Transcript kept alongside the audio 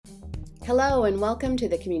Hello, and welcome to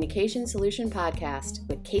the Communication Solution Podcast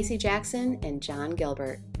with Casey Jackson and John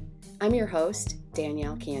Gilbert. I'm your host,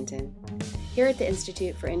 Danielle Canton. Here at the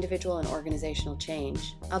Institute for Individual and Organizational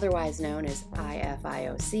Change, otherwise known as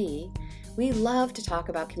IFIOC, we love to talk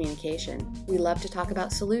about communication, we love to talk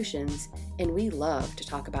about solutions, and we love to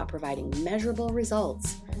talk about providing measurable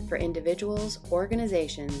results for individuals,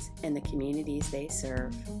 organizations, and the communities they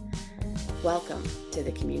serve. Welcome to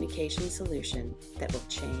the communication solution that will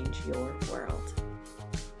change your world.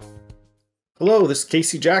 Hello, this is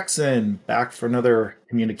Casey Jackson, back for another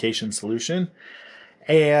communication solution.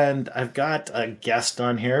 And I've got a guest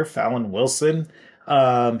on here, Fallon Wilson.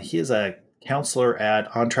 He is a counselor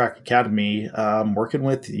at On Track Academy, working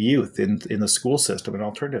with youth in the school system, an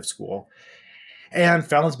alternative school. And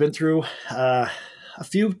Fallon's been through a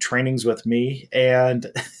few trainings with me,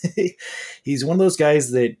 and he's one of those guys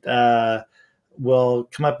that will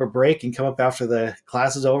come up a break and come up after the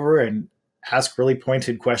class is over and ask really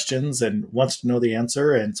pointed questions and wants to know the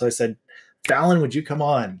answer. And so I said, Fallon, would you come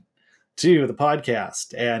on to the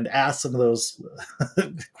podcast and ask some of those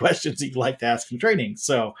questions that you'd like to ask in training?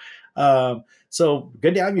 So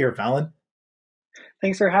good to have you here, Fallon.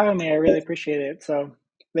 Thanks for having me. I really appreciate it. So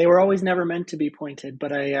they were always never meant to be pointed,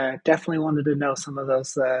 but I definitely wanted to know some of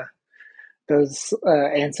those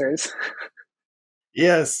answers.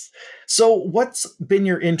 Yes. So what's been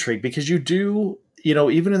your intrigue? Because you do,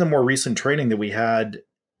 even in the more recent training that we had,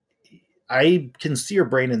 I can see your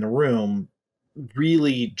brain in the room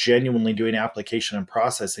really genuinely doing application and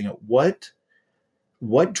processing it. What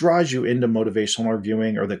draws you into motivational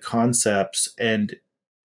reviewing or the concepts and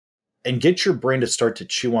get your brain to start to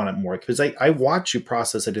chew on it more? Because I watch you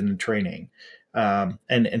process it in the training, and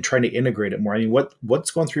trying to integrate it more. I mean,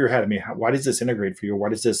 what's going through your head? I mean, why does this integrate for you? Why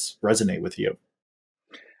does this resonate with you?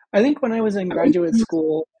 I think when I was in graduate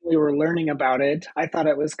school, we were learning about it. I thought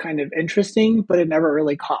it was kind of interesting, but it never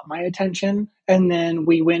really caught my attention. And then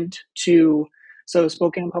we went so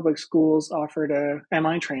Spokane Public Schools offered a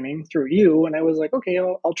MI training through you, and I was like, okay,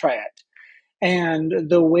 I'll try it. And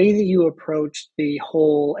the way that you approached the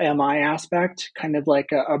whole MI aspect, kind of like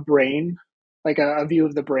a brain, like a view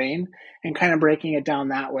of the brain, and kind of breaking it down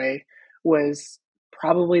that way was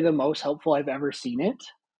probably the most helpful I've ever seen it.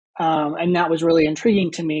 And that was really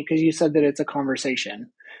intriguing to me because you said that it's a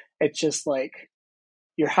conversation. It's just like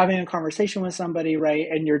you're having a conversation with somebody, right?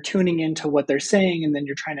 And you're tuning into what they're saying, and then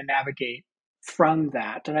you're trying to navigate from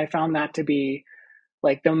that. And I found that to be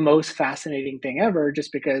like the most fascinating thing ever,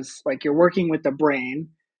 just because like you're working with the brain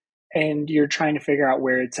and you're trying to figure out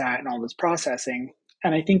where it's at and all this processing.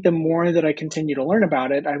 And I think the more that I continue to learn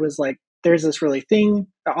about it, I was like, there's this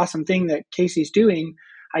awesome thing that Casey's doing.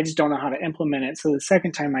 I just don't know how to implement it. So the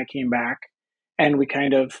second time I came back and you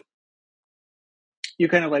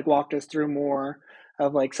kind of like walked us through more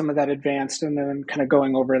of like some of that advanced and then kind of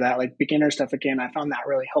going over that like beginner stuff again, I found that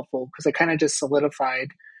really helpful because it kind of just solidified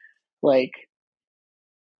like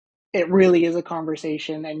it really is a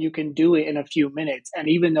conversation and you can do it in a few minutes. And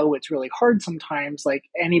even though it's really hard sometimes, like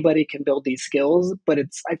anybody can build these skills, but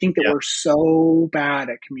I think that Yeah. we're so bad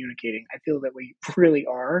at communicating. I feel that we really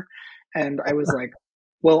are. And I was like,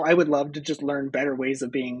 well, I would love to just learn better ways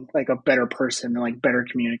of being like a better person and like better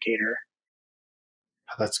communicator.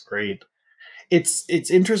 That's great. It's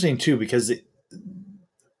interesting too because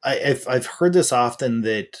I've heard this often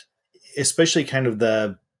that especially kind of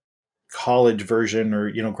the college version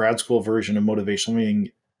or grad school version of motivational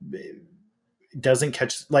meaning doesn't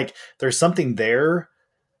catch, like, there's something there,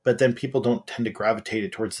 but then people don't tend to gravitate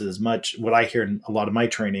it towards it as much. What I hear in a lot of my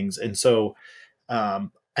trainings, and so I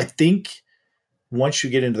think once you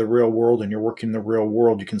get into the real world and you're working in the real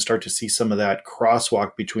world, you can start to see some of that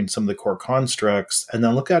crosswalk between some of the core constructs, and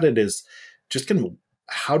then look at it as just kind of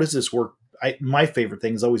how does this work. My favorite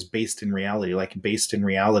thing is always based in reality. Like, based in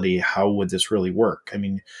reality, how would this really work? I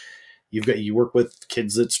mean, you work with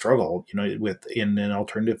kids that struggle, with in an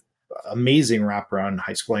alternative, amazing wraparound in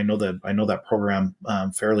high school. I know that program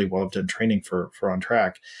fairly well. I've done training for On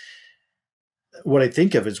Track. What I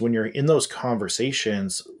think of is when you're in those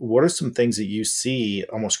conversations, what are some things that you see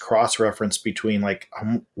almost cross reference between, like,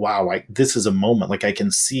 wow, this is a moment. Like, I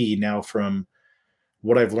can see now from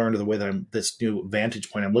what I've learned, of the way that I'm this new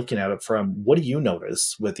vantage point I'm looking at it from. What do you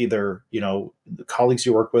notice with either, the colleagues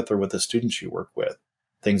you work with or with the students you work with?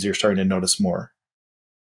 Things you're starting to notice more.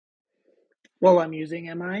 Well, I'm using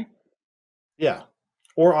MI. Yeah.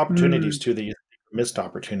 Or opportunities Mm. too, that you missed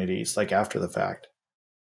opportunities, like after the fact.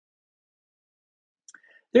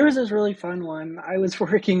 There was this really fun one. I was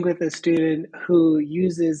working with a student who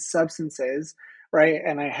uses substances, right?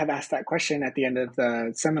 And I had asked that question at the end of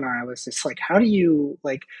the seminar. I was just like, how do you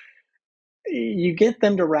like you get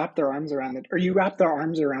them to wrap their arms around it, or you wrap their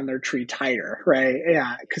arms around their tree tighter, right?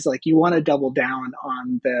 Yeah, because like you want to double down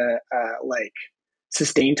on the like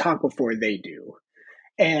sustain talk before they do.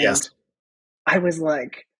 And Yes. I was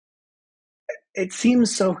like, it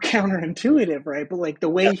seems so counterintuitive, right? But like the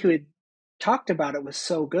way Yeah. you had talked about it was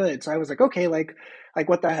so good. So I was like, okay, like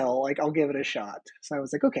what the hell? Like I'll give it a shot. So I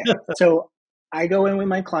was like, okay. So I go in with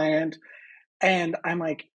my client and I'm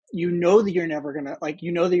like, you know that you're never gonna like,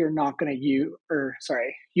 you know that you're not gonna use, or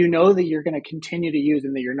sorry, you know that you're gonna continue to use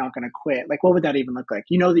and that you're not gonna quit. Like, what would that even look like?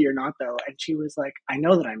 You know that you're not though. And she was like, I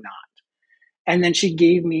know that I'm not. And then she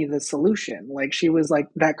gave me the solution. Like she was like,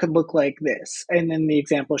 that could look like this. And then the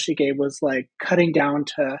example she gave was like cutting down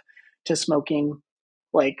to smoking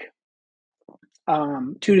like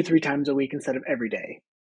 2 to 3 times a week instead of every day.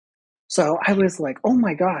 So I was like, oh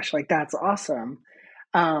my gosh, like that's awesome.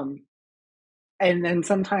 Um, and then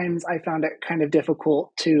sometimes I found it kind of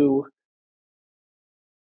difficult to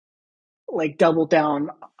like double down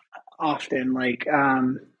often.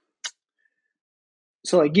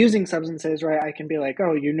 So like using substances, right? I can be like,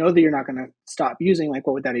 oh, you know that you're not going to stop using. Like,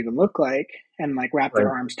 what would that even look like? And like wrap their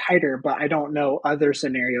Right. arms tighter. But I don't know other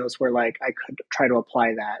scenarios where like I could try to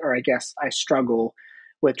apply that, or I guess I struggle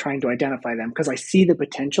with trying to identify them because I see the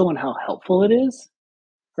potential and how helpful it is,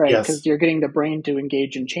 right? Yes. Because you're getting the brain to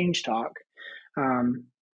engage in change talk. Um,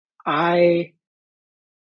 I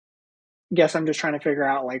guess I'm just trying to figure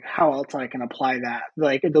out like how else I can apply that.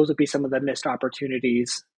 Like those would be some of the missed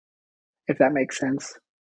opportunities, if that makes sense.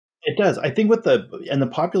 It does. I think with the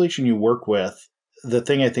population you work with, the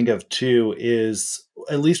thing I think of too is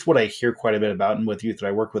at least what I hear quite a bit about and with youth that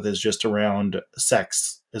I work with is just around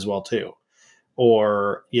sex as well too.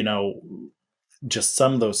 Or, just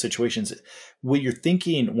some of those situations. What you're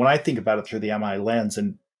thinking when I think about it through the MI lens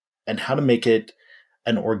and how to make it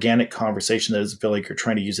an organic conversation that doesn't feel like you're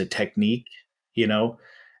trying to use a technique, you know,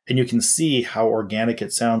 and you can see how organic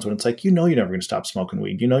it sounds when it's like, you're never going to stop smoking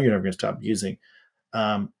weed. You're never going to stop using.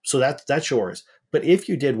 So that's yours. But if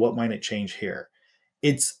you did, what might it change here?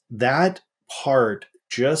 It's that part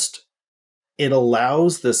just it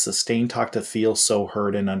allows the sustained talk to feel so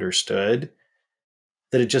heard and understood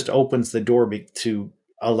that it just opens the door to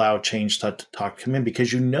allow change to talk come in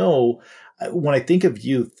because when I think of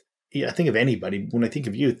youth, yeah, I think of anybody when I think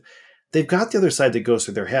of youth, they've got the other side that goes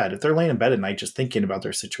through their head. If they're laying in bed at night just thinking about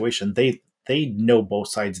their situation, they know both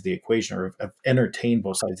sides of the equation or have entertained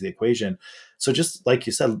both sides of the equation. So just like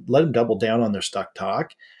you said, let them double down on their stuck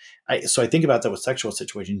talk. So I think about that with sexual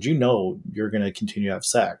situations. You're going to continue to have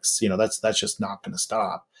sex. That's just not going to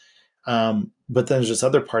stop. But then there's this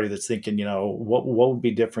other party that's thinking, what would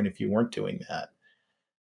be different if you weren't doing that?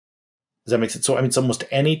 Does that make sense? So, I mean, it's almost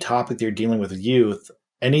any topic that you're dealing with youth,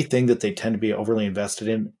 anything that they tend to be overly invested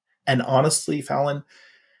in. And honestly, Fallon,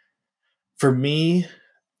 for me,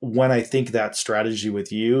 when I think that strategy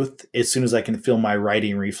with youth, as soon as I can feel my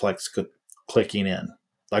writing reflex clicking in,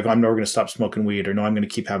 like I'm never going to stop smoking weed, or no, I'm going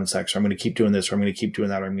to keep having sex, or I'm going to keep doing this, or I'm going to keep doing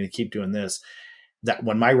that, or I'm going to keep doing this, that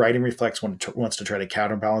when my writing reflex wants to try to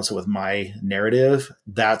counterbalance it with my narrative,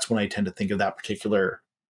 that's when I tend to think of that particular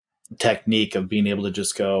technique of being able to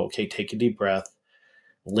just go, okay, take a deep breath,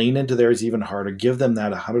 lean into theirs even harder, give them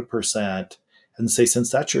that 100%, and say, since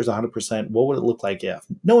that's yours 100%, what would it look like if?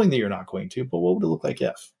 Knowing that you're not going to, but what would it look like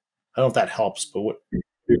if? I don't know if that helps, but what are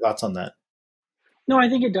your thoughts on that? No, I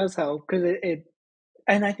think it does help because it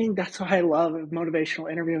and I think that's why I love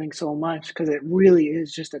motivational interviewing so much because it really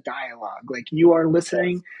is just a dialogue. Like you are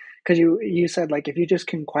listening because you said like if you just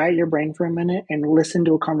can quiet your brain for a minute and listen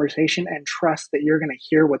to a conversation and trust that you're going to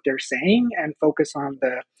hear what they're saying and focus on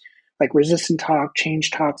the like resistant talk,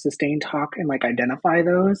 change talk, sustain talk, and like identify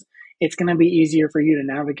those, it's going to be easier for you to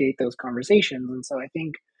navigate those conversations. And so I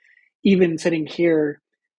think even sitting here,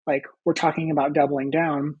 like we're talking about doubling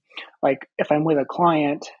down, like if I'm with a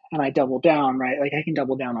client and I double down, right? Like I can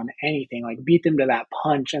double down on anything, like beat them to that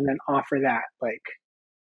punch and then offer that, like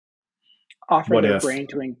offer What their if? brain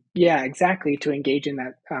to, yeah, exactly, to engage in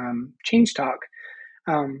that change talk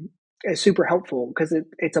um, is super helpful because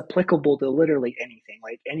it's applicable to literally anything,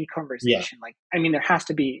 like any Yeah. conversation. Like, I mean, there has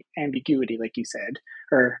to be ambiguity, like you said,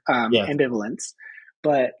 or Yes. ambivalence,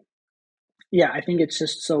 but yeah, I think it's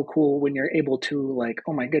just so cool when you're able to like,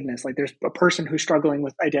 oh my goodness, like there's a person who's struggling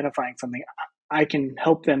with identifying something. I can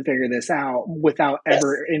help them figure this out without Yes.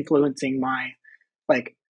 ever influencing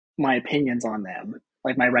like my opinions on them,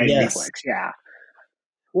 like my writing Yes. reflex. Yeah.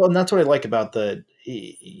 Well, and that's what I like about the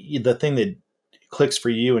thing that clicks for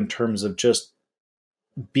you in terms of just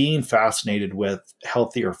being fascinated with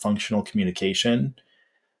healthy or functional communication.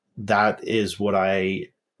 That is what I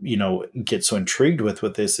get so intrigued with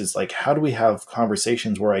this is like, how do we have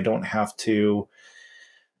conversations where I don't have to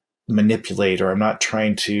manipulate, or I'm not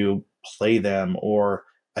trying to play them, or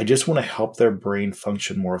I just want to help their brain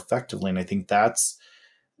function more effectively. And I think that's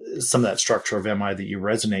some of that structure of MI that you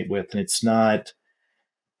resonate with. And it's not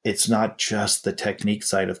just the technique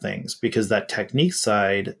side of things, because that technique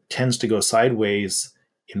side tends to go sideways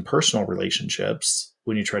in personal relationships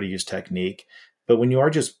when you try to use technique. But when you are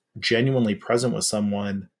just genuinely present with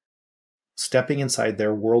someone, stepping inside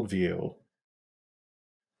their worldview,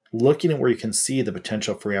 looking at where you can see the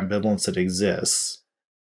potential for ambivalence that exists,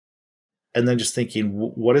 and then just thinking,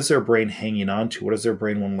 what is their brain hanging on to? What does their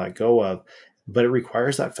brain want to let go of? But it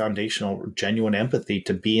requires that foundational, genuine empathy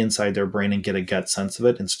to be inside their brain and get a gut sense of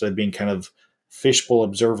it, instead of being kind of fishbowl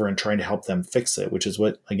observer and trying to help them fix it, which is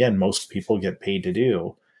what, again, most people get paid to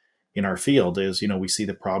do in our field. Is, we see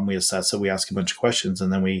the problem, we assess it, we ask a bunch of questions,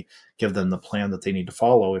 and then we give them the plan that they need to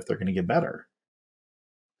follow if they're going to get better.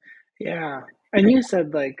 Yeah. And you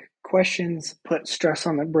said like questions put stress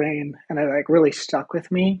on the brain, and it like really stuck with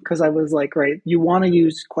me because I was like, right, you want to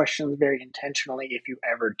use questions very intentionally if you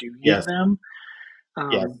ever do use Yes. them.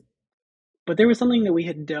 Yes. But there was something that we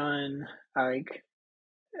had done, like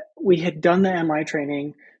we had done the MI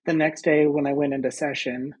training. The next day when I went into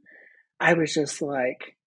session, I was just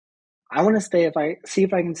like, I want to stay if I see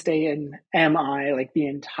if I can stay in MI like the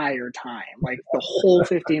entire time, like the whole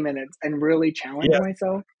 15 minutes and really challenge Yes.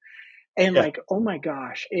 myself. And Yeah. like, oh my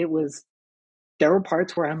gosh, there were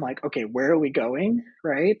parts where I'm like, okay, where are we going?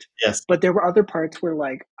 Right. Yes. But there were other parts where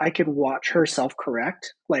like I could watch her self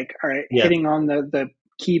correct, like, all right, Yes. hitting on the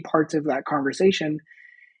key parts of that conversation.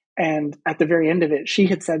 And at the very end of it, she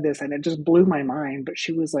had said this and it just blew my mind. But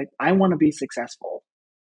she was like, I want to be successful.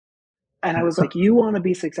 And I was like, you want to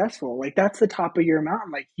be successful. Like, that's the top of your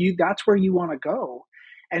mountain. Like, that's where you want to go.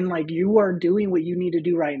 And like, you are doing what you need to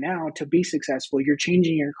do right now to be successful. You're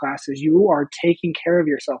changing your classes. You are taking care of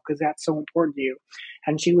yourself because that's so important to you.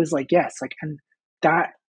 And she was like, yes. Like, and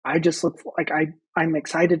that I just look for, like, I'm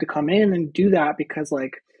excited to come in and do that because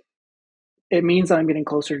like, it means that I'm getting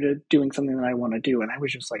closer to doing something that I want to do. And I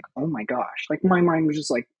was just like, oh my gosh, like my mind was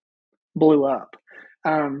just like blew up.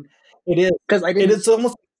 It is. Cause I It didn't, is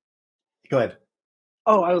almost. Go ahead.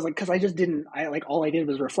 oh, I was like, cause I just didn't, I like, all I did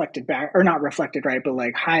was reflected back or not reflected, right. But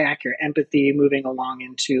like high accurate empathy moving along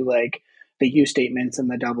into like the you statements and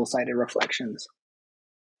the double-sided reflections.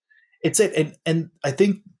 It's it. And I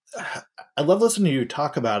think I love listening to you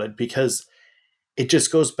talk about it, because it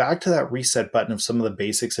just goes back to that reset button of some of the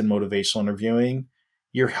basics in motivational interviewing.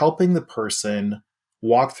 You're helping the person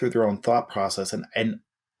walk through their own thought process. And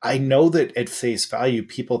I know that at face value,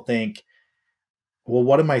 people think, well,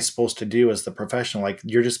 what am I supposed to do as the professional? Like,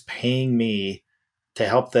 you're just paying me to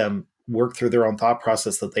help them work through their own thought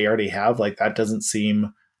process that they already have. Like, that doesn't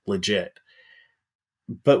seem legit.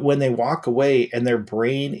 But when they walk away and their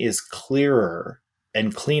brain is clearer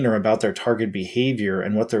and cleaner about their target behavior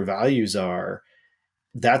and what their values are,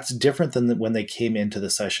 that's different than when they came into the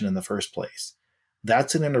session in the first place.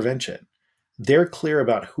 That's an intervention. They're clear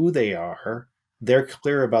about who they are, they're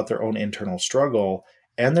clear about their own internal struggle,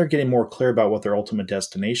 and they're getting more clear about what their ultimate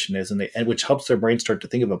destination is, and which helps their brain start to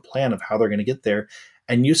think of a plan of how they're going to get there.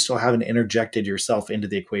 And you still haven't interjected yourself into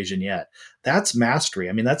the equation yet. That's mastery.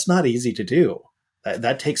 I mean, that's not easy to do.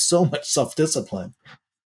 That takes so much self-discipline.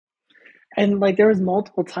 And like there was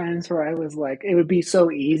multiple times where I was like, it would be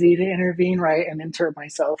so easy to intervene, right, and insert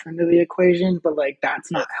myself into the equation, but like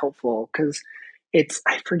that's not helpful because it's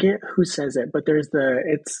I forget who says it, but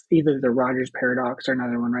it's either the Rogers paradox or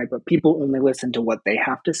another one, right? But people only listen to what they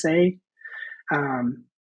have to say. Um,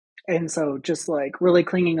 and so just like really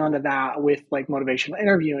clinging onto that with like motivational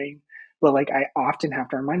interviewing, but like I often have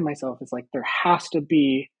to remind myself it's like there has to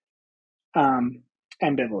be um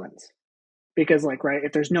ambivalence because like right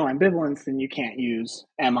if there's no ambivalence then you can't use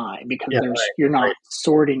mi because Yeah, there's right, you're not right.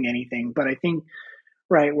 sorting anything. But I think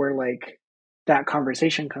right where like that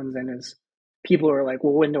conversation comes in is people are like,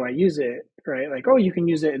 well, when do I use it, right? Like, oh, you can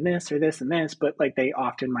use it in this or this and this, but like they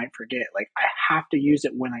often might forget like I have to use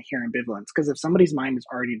it when I hear ambivalence because if somebody's mind is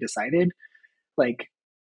already decided, like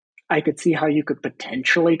I could see how you could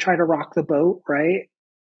potentially try to rock the boat, right,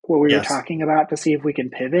 what we were Yes. talking about to see if we can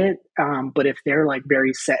pivot. But if they're like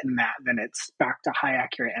very set in that, then it's back to high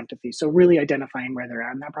accurate empathy. So really identifying where they're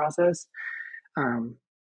at in that process. Um,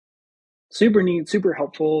 Super neat, super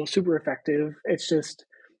helpful, super effective. It's just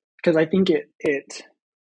because I think it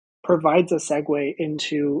provides a segue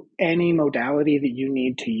into any modality that you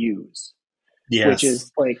need to use, which Yes.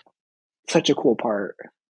 is like such a cool part.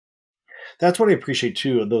 That's what I appreciate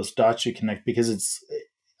too, of those dots you connect, because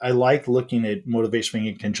I like looking at motivation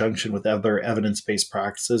in conjunction with other evidence-based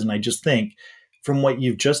practices. And I just think from what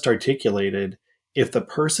you've just articulated, if the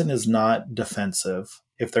person is not defensive,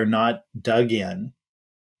 if they're not dug in,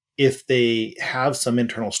 if they have some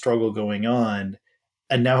internal struggle going on,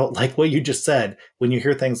 and now, like what you just said, when you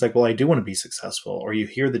hear things like, well, I do want to be successful, or you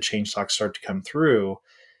hear the change talk start to come through,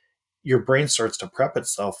 your brain starts to prep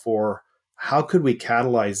itself for how could we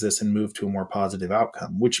catalyze this and move to a more positive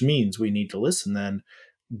outcome, which means we need to listen then.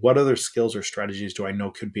 What other skills or strategies do I know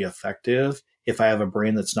could be effective if I have a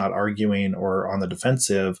brain that's not arguing or on the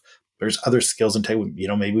defensive? There's other skills and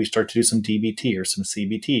maybe we start to do some DBT or some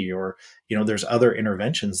CBT, or there's other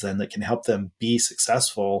interventions then that can help them be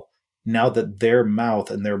successful now that their mouth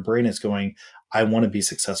and their brain is going, I want to be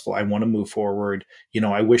successful, I want to move forward,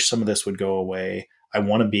 I wish some of this would go away, I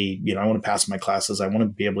want to be, I want to pass my classes. I want to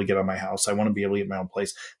be able to get out of my house. I want to be able to get my own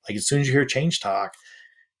place. Like as soon as you hear change talk,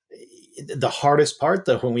 the hardest part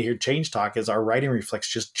though, when we hear change talk, is our writing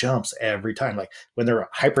reflex just jumps every time. Like when they're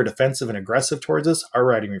hyper defensive and aggressive towards us, our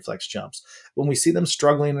writing reflex jumps. When we see them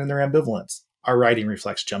struggling in their ambivalence, our writing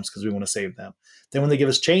reflex jumps because we want to save them. Then when they give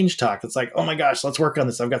us change talk, it's like, oh my gosh, let's work on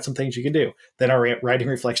this. I've got some things you can do. Then our writing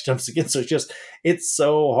reflex jumps again. So it's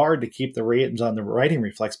so hard to keep the reins on the writing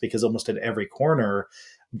reflex because almost at every corner,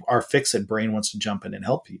 our fix-it brain wants to jump in and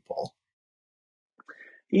help people.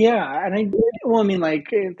 Yeah, and I mean,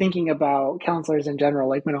 like thinking about counselors in general,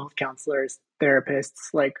 like mental health counselors,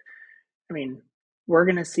 therapists, like, I mean, we're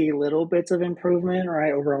going to see little bits of improvement,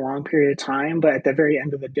 right, over a long period of time. But at the very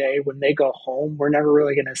end of the day, when they go home, we're never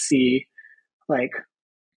really going to see like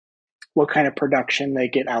what kind of production they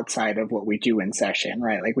get outside of what we do in session,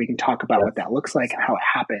 right? Like we can talk about what that looks like and how it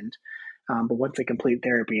happened. But once they complete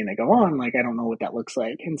therapy and they go on, like, I don't know what that looks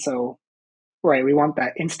like. And so, right, we want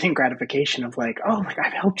that instant gratification of like, oh, like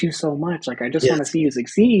I've helped you so much. Like I just want to Yes. see you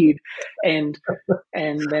succeed. And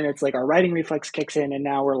then it's like our writing reflex kicks in and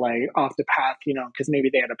now we're like off the path, because maybe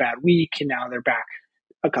they had a bad week and now they're back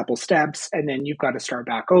a couple steps and then you've got to start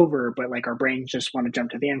back over. But like our brains just want to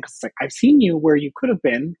jump to the end because it's like, I've seen you where you could have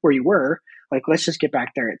been, where you were. Like, let's just get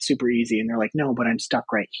back there. It's super easy. And they're like, no, but I'm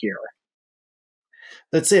stuck right here.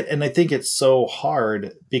 That's it. And I think it's so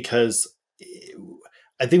hard because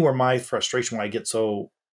I think where my frustration, why I get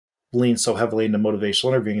so lean so heavily into motivational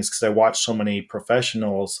interviewing, is because I watch so many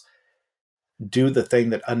professionals do the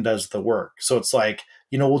thing that undoes the work. So it's like,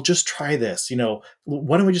 we'll just try this.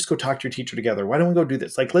 Why don't we just go talk to your teacher together? Why don't we go do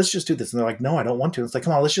this? Like, let's just do this. And they're like, no, I don't want to. It's like,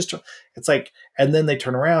 come on, let's just. It's like, and then they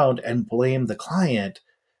turn around and blame the client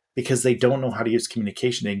because they don't know how to use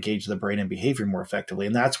communication to engage the brain and behavior more effectively.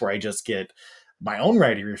 And that's where I just get my own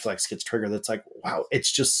writing reflex gets triggered. That's like, wow,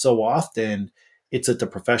 it's just so often it's that the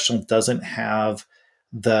professional doesn't have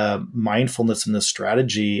the mindfulness and the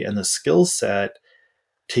strategy and the skill set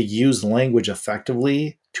to use language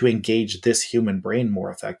effectively to engage this human brain more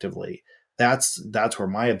effectively. That's where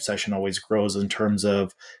my obsession always grows in terms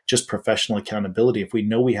of just professional accountability. If we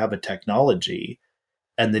know we have a technology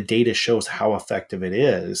and the data shows how effective it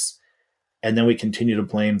is, and then we continue to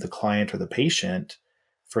blame the client or the patient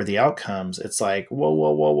for the outcomes, it's like, whoa,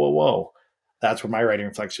 whoa, whoa, whoa, whoa. That's where my writing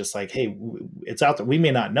reflects just like, hey, it's out there. We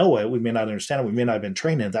may not know it. We may not understand it. We may not have been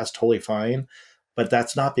trained in it. That's totally fine. But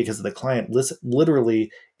that's not because of the client. Listen,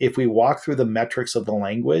 literally, if we walk through the metrics of the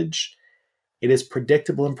language, it is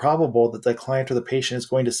predictable and probable that the client or the patient is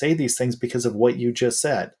going to say these things because of what you just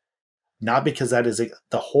said. Not because that is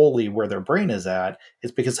the wholly where their brain is at.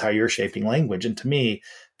 It's because how you're shaping language. And to me,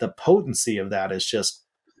 the potency of that is just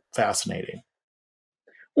fascinating.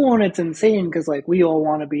 Well, and it's insane because like we all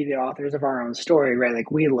want to be the authors of our own story, right?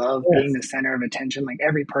 Like we love being Yes. the center of attention. Like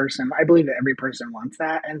every person, I believe that every person wants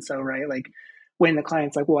that. And so, right, like when the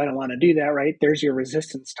client's like, well, I don't want to do that, right? There's your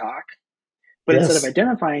resistance talk. But instead of Yes.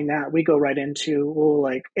 identifying that, we go right into, well,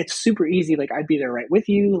 like it's super easy. Like I'd be there right with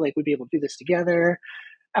you. Like we'd be able to do this together.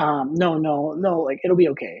 No, no, no, like it'll be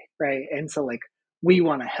okay, right? And so like we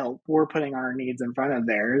want to help. We're putting our needs in front of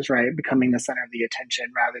theirs, right? Becoming the center of the attention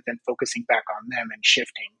rather than focusing back on them and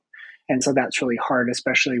shifting. And so that's really hard,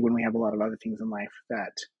 especially when we have a lot of other things in life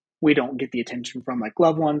that we don't get the attention from, like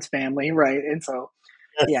loved ones, family, right? And so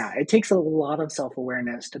yeah, Yes. it takes a lot of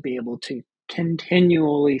self-awareness to be able to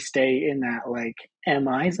continually stay in that like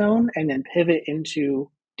MI zone and then pivot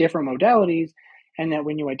into different modalities. And that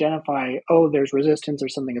when you identify, oh, there's resistance or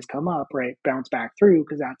something has come up, right, bounce back through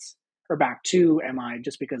because that's, or back to MI,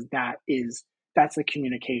 just because that's the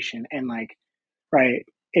communication. And like, right,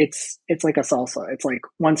 it's like a salsa. It's like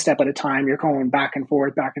one step at a time. You're going back and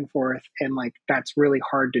forth, and like that's really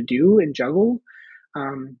hard to do and juggle.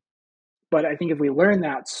 Um, But I think if we learn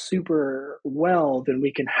that super well, then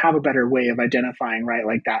we can have a better way of identifying, right?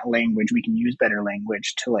 Like that language, we can use better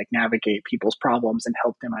language to like navigate people's problems and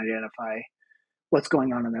help them identify what's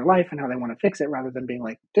going on in their life and how they want to fix it, rather than being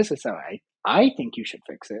like, this is how I think you should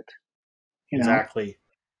fix it, you know? Exactly.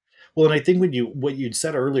 Well, and I think when you what you'd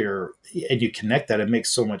said earlier and you connect that, it makes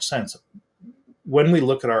so much sense. When we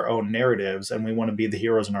look at our own narratives and we want to be the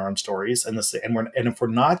heroes in our own stories, and if we're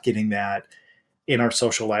not getting that in our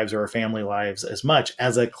social lives or our family lives as much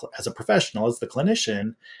as a professional, as the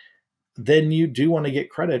clinician, then you do want to get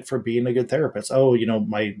credit for being a good therapist. Oh,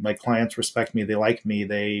 my clients respect me, they like me,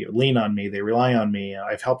 they lean on me, they rely on me.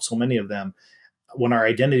 I've helped so many of them. When our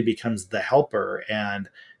identity becomes the helper, and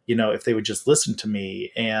if they would just listen to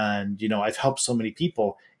me, and I've helped so many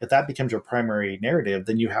people, if that becomes your primary narrative,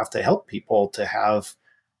 then you have to help people to have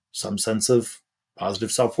some sense of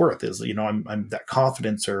positive self-worth. Is I'm that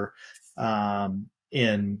confidence, or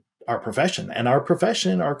in our profession. And our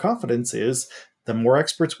confidence is, the more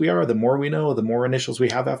experts we are, the more we know, the more initials we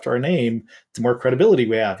have after our name, the more credibility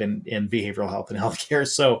we have in behavioral health and healthcare.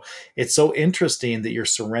 So it's so interesting that you're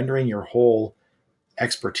surrendering your whole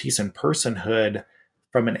expertise and personhood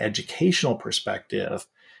from an educational perspective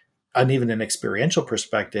and even an experiential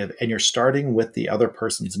perspective, and you're starting with the other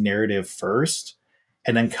person's narrative first,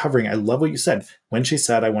 and then covering. I love what you said when she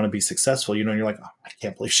said, I want to be successful, and you're like, oh, I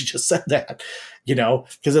can't believe she just said that,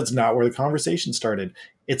 because it's not where the conversation started.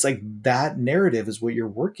 It's like that narrative is what you're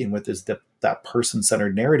working with, is that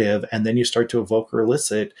person-centered narrative. And then you start to evoke or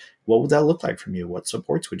elicit, what would that look like from you? What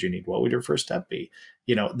supports would you need? What would your first step be?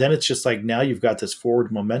 Then it's just like, now you've got this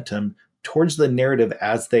forward momentum towards the narrative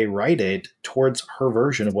as they write it, towards her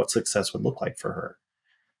version of what success would look like for her.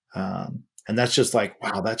 And that's just like,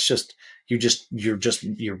 wow, that's just, you're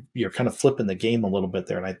kind of flipping the game a little bit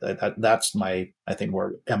there. And that's I think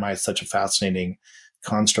where MI is such a fascinating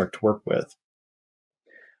construct to work with.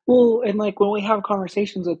 Well, and like when we have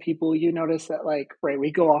conversations with people, you notice that, like, right,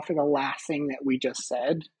 we go off of the last thing that we just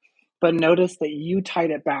said, but notice that you tied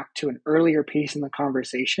it back to an earlier piece in the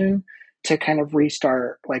conversation to kind of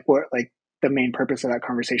restart like what like the main purpose of that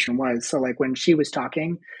conversation was. So like when she was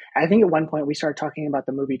talking, I think at one point we started talking about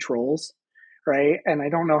the movie Trolls, right? And I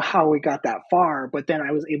don't know how we got that far, but then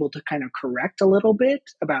I was able to kind of correct a little bit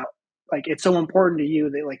about like it's so important to you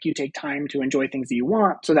that like you take time to enjoy things that you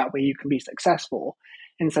want so that way you can be successful,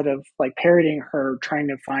 instead of like parroting her trying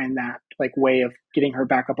to find that like way of getting her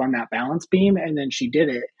back up on that balance beam. And then she did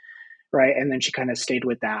it, right? And then she kind of stayed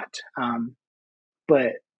with that.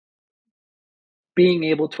 But being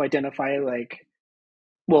able to identify, like,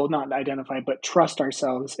 well, not identify, but trust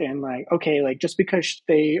ourselves in, like, okay, like just because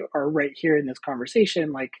they are right here in this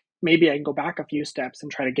conversation, like maybe I can go back a few steps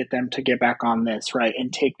and try to get them to get back on this, right?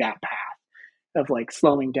 And take that path of like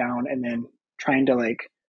slowing down and then trying to like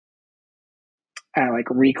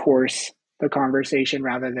recourse the conversation,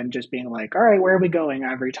 rather than just being like, all right, where are we going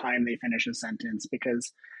every time they finish a sentence?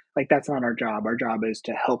 Because like that's not our job. Our job is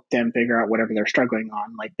to help them figure out whatever they're struggling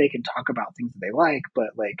on. Like they can talk about things that they like, but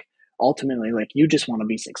like ultimately, like you just want to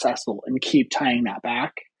be successful and keep tying that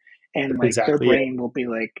back. And That's like their exactly it. brain will be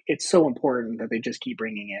like, it's so important that they just keep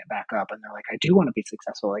bringing it back up. And they're like, I do want to be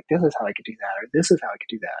successful. Like this is how I could do that, or this is how I could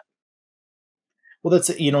do that. Well,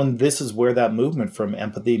 and this is where that movement from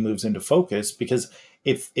empathy moves into focus, because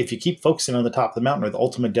if you keep focusing on the top of the mountain, or the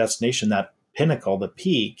ultimate destination, that pinnacle, the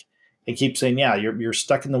peak, and keep saying, yeah, you're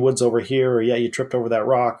stuck in the woods over here, or yeah, you tripped over that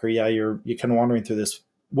rock, or yeah, you're kind of wandering through this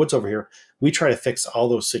woods over here. We try to fix all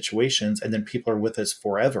those situations, and then people are with us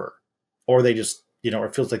forever, or they just,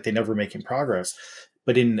 it feels like they never making progress.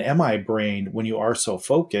 But in an MI brain, when you are so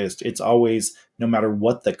focused, it's always, no matter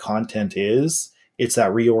what the content is, it's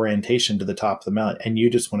that reorientation to the top of the mountain, and you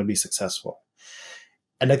just want to be successful.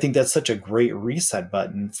 And I think that's such a great reset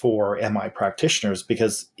button for MI practitioners,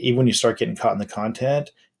 because even when you start getting caught in the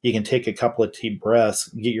content, you can take a couple of deep breaths,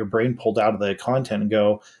 get your brain pulled out of the content, and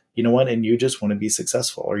go, you know what? And you just want to be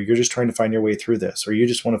successful, or you're just trying to find your way through this, or you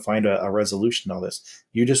just want to find a resolution to all this.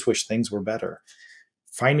 You just wish things were better.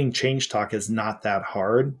 Finding change talk is not that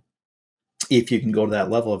hard if you can go to that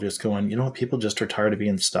level of just going, people just are tired of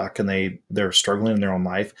being stuck, and they're struggling in their own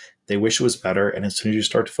life. They wish it was better. And as soon as you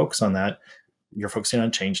start to focus on that, you're focusing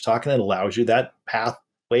on change talk, and it allows you that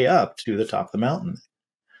pathway up to the top of the mountain.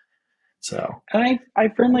 So And I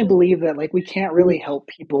firmly believe that like we can't really help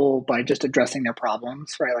people by just addressing their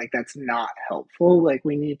problems, right? Like that's not helpful. Like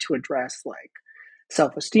we need to address like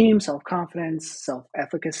self-esteem, self-confidence,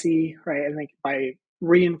 self-efficacy, right? And like by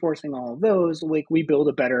reinforcing all of those, like we build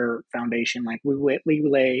a better foundation. Like we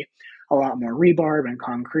lay a lot more rebarb and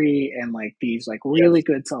concrete and like these like really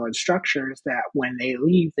yes, good solid structures that when they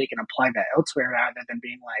leave, they can apply that elsewhere, rather than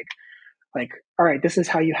being like, like, all right, this is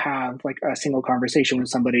how you have like a single conversation with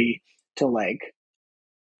somebody to like,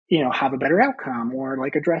 have a better outcome or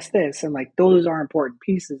like address this. And like those are important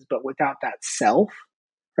pieces, but without that self,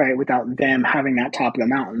 right, without them having that top of the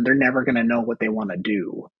mountain, they're never going to know what they want to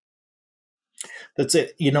do. That's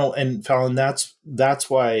it. And Fallon, that's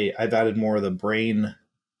why I've added more of the brain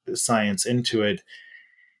science into it,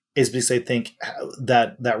 is because I think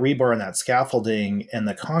that rebar and that scaffolding and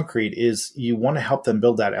the concrete is, you want to help them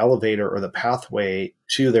build that elevator or the pathway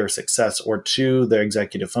to their success or to their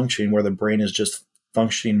executive functioning, where the brain is just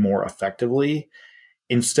functioning more effectively,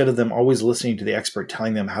 instead of them always listening to the expert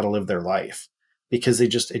telling them how to live their life. Because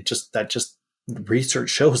that just research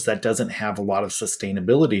shows that doesn't have a lot of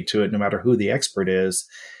sustainability to it, no matter who the expert is.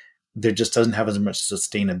 There just doesn't have as much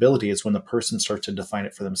sustainability as when the person starts to define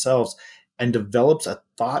it for themselves and develops a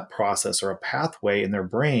thought process or a pathway in their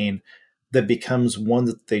brain that becomes one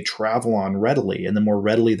that they travel on readily. And the more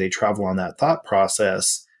readily they travel on that thought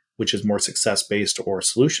process, which is more success based or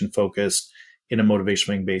solution focused in a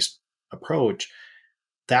motivationally based approach,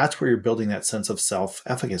 that's where you're building that sense of self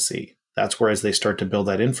efficacy. That's where, as they start to build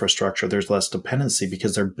that infrastructure, there's less dependency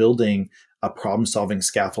because they're building a problem solving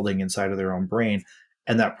scaffolding inside of their own brain.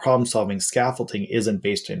 And that problem solving scaffolding isn't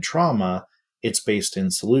based in trauma, it's based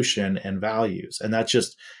in solution and values. And that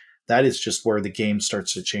is just where the game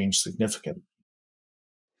starts to change significantly.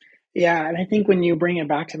 Yeah, and I think when you bring it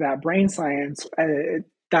back to that brain science,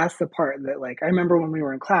 that's the part that, like, I remember when we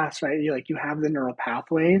were in class, right? You have the neural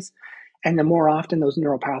pathways, and the more often those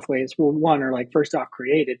neural pathways, well, one are like first off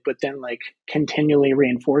created, but then like continually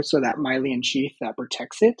reinforced, so that myelin sheath that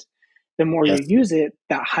protects it. The more you Yes. use it,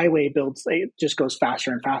 that highway builds, it just goes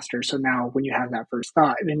faster and faster. So now when you have that first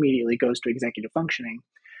thought, it immediately goes to executive functioning.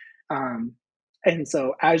 Um, and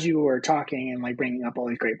so as you were talking and like bringing up all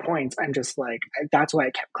these great points, I'm just like, that's why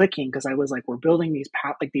I kept clicking, because I was like, we're building these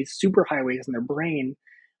like these super highways in their brain.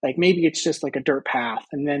 Like maybe it's just like a dirt path,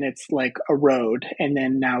 and then it's like a road, and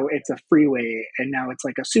then now it's a freeway, and now it's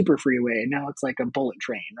like a super freeway, and now it's like a bullet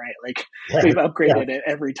train, right? Like Yeah. we've Yeah. upgraded it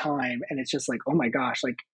every time, and it's just like, oh my gosh,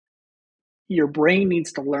 like your brain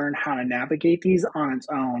needs to learn how to navigate these on its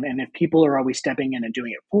own. And if people are always stepping in and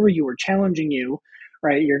doing it for you or challenging you,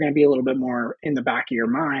 right, you're going to be a little bit more in the back of your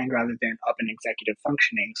mind rather than up in executive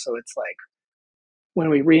functioning. So it's like when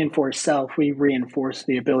we reinforce self, we reinforce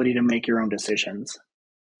the ability to make your own decisions.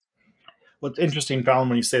 Well, it's interesting, Fallon,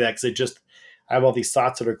 when you say that, because I have all these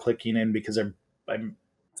thoughts that are clicking in because I'm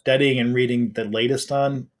studying and reading the latest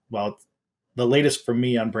on, well, the latest for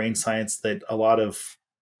me on brain science that a lot of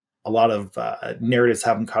narratives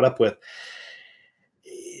haven't caught up with.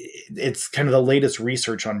 It's kind of the latest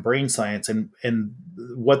research on brain science, and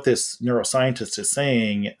what this neuroscientist is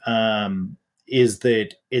saying, is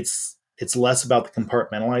that it's less about the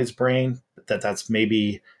compartmentalized brain. That's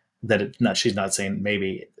maybe that it, not she's not saying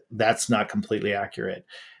maybe that's not completely accurate.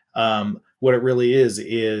 What it really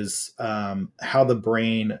is how the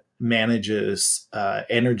brain manages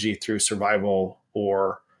energy through survival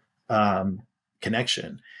or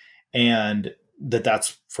connection, and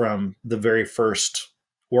that's from the very first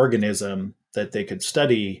organism that they could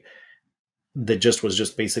study, that just was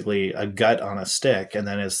just basically a gut on a stick. And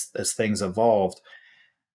then as things evolved,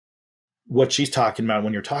 what she's talking about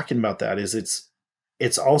when you're talking about that is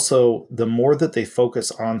it's also, the more that they focus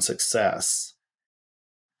on success,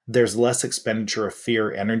 there's less expenditure of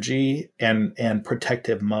fear energy and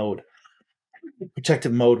protective mode.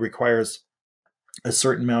 Protective mode requires a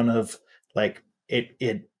certain amount of, like,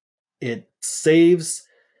 it saves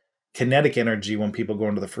kinetic energy when people go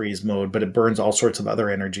into the freeze mode, but it burns all sorts of other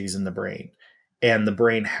energies in the brain. And the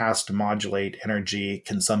brain has to modulate energy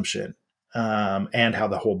consumption, and how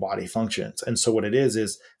the whole body functions. And so what it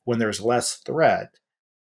is when there's less threat,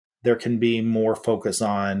 there can be more focus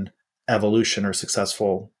on evolution or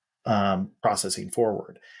successful processing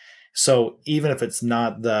forward. So even if it's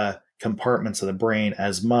not the compartments of the brain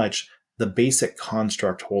as much, the basic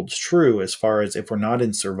construct holds true, as far as, if we're not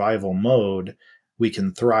in survival mode, we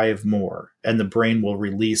can thrive more, and the brain will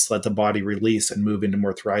release, let the body release and move into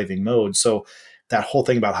more thriving mode. So that whole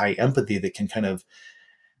thing about high empathy, that can kind of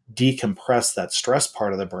decompress that stress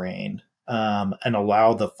part of the brain, and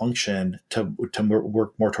allow the function to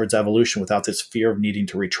work more towards evolution without this fear of needing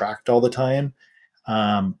to retract all the time.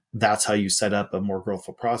 That's how you set up a more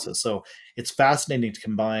growthful process. So it's fascinating to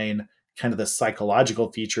combine kind of the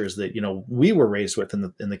psychological features that we were raised with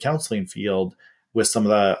in the counseling field, with some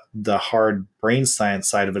of the hard brain science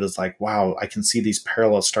side of it. Is like, wow, I can see these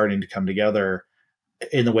parallels starting to come together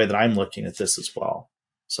in the way that I'm looking at this as well.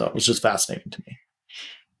 So it was just fascinating to me.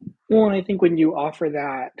 Well, and I think when you offer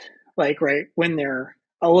that, like, right, when they're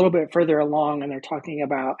a little bit further along and they're talking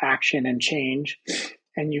about action and change,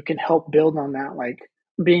 and you can help build on that, like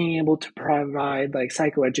being able to provide like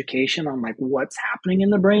psychoeducation on like what's happening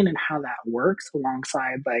in the brain and how that works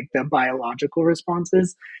alongside like the biological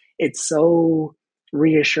responses. It's so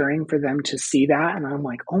reassuring for them to see that. And I'm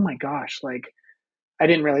like, oh my gosh, like I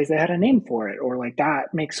didn't realize they had a name for it, or like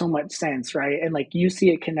that makes so much sense, right? And like you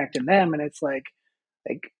see it connect in them, and it's like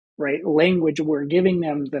right language, we're giving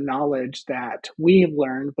them the knowledge that we've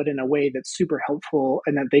learned, but in a way that's super helpful,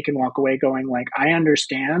 and that they can walk away going like, I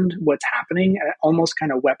understand what's happening. And it almost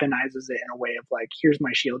kind of weaponizes it in a way of like, here's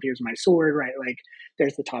my shield, here's my sword, right? Like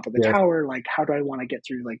there's the top of the Yeah. tower, like how do I want to get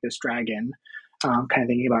through like this dragon, kind of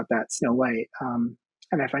thinking about that Snow White.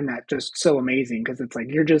 And I find that just so amazing, because it's like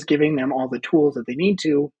you're just giving them all the tools that they need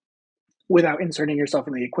to without inserting yourself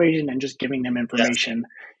in the equation, and just giving them information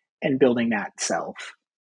and building that self.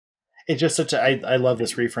 It's just such a, I love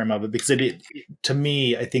this reframe of it, because it, to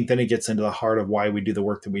me, I think then it gets into the heart of why we do the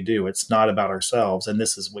work that we do. It's not about ourselves. And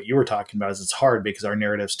this is what you were talking about, is it's hard because our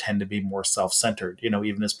narratives tend to be more self-centered,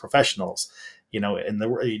 even as professionals,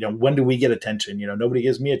 and when do we get attention? Nobody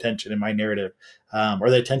gives me attention in my narrative, or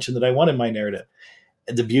the attention that I want in my narrative.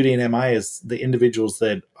 The beauty in MI is the individuals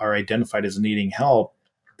that are identified as needing help,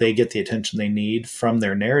 they get the attention they need from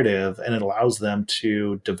their narrative, and it allows them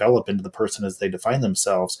to develop into the person as they define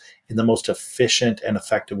themselves in the most efficient and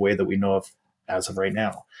effective way that we know of as of right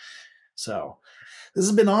now. So this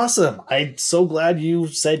has been awesome. I'm so glad you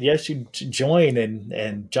said yes, you join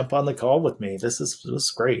and jump on the call with me. This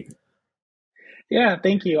was great. Yeah,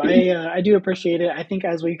 thank you. I do appreciate it. I think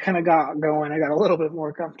as we kind of got going, I got a little bit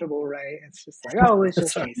more comfortable, right? It's just like, oh, it's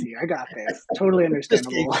just Casey. I got this. Totally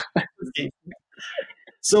understandable.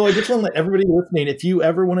 So I just want to let everybody listening, if you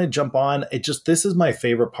ever want to jump on, this is my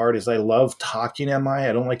favorite part, is I love talking MI.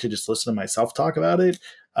 I don't like to just listen to myself talk about it.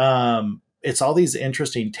 It's all these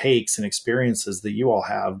interesting takes and experiences that you all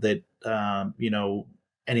have that,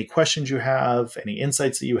 any questions you have, any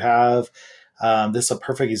insights that you have. This is a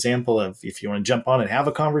perfect example of, if you want to jump on and have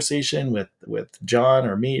a conversation with John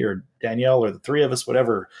or me or Danielle or the three of us,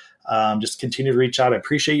 whatever, just continue to reach out. I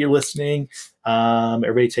appreciate you listening.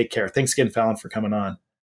 Everybody take care. Thanks again, Fallon, for coming on.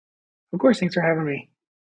 Of course. Thanks for having me.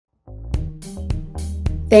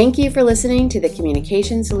 Thank you for listening to the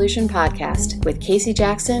Communication Solution Podcast with Casey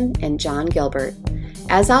Jackson and John Gilbert.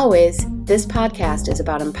 As always, this podcast is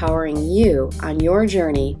about empowering you on your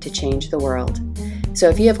journey to change the world. So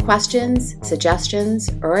if you have questions, suggestions,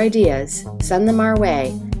 or ideas, send them our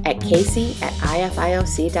way at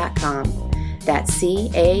casey@ifioc.com. That's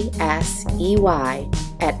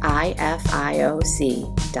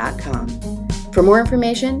CASEY@ifioc.com. For more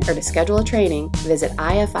information or to schedule a training, visit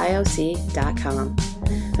ifioc.com.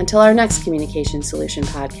 Until our next Communication Solution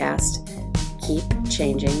Podcast, keep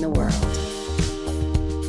changing the world.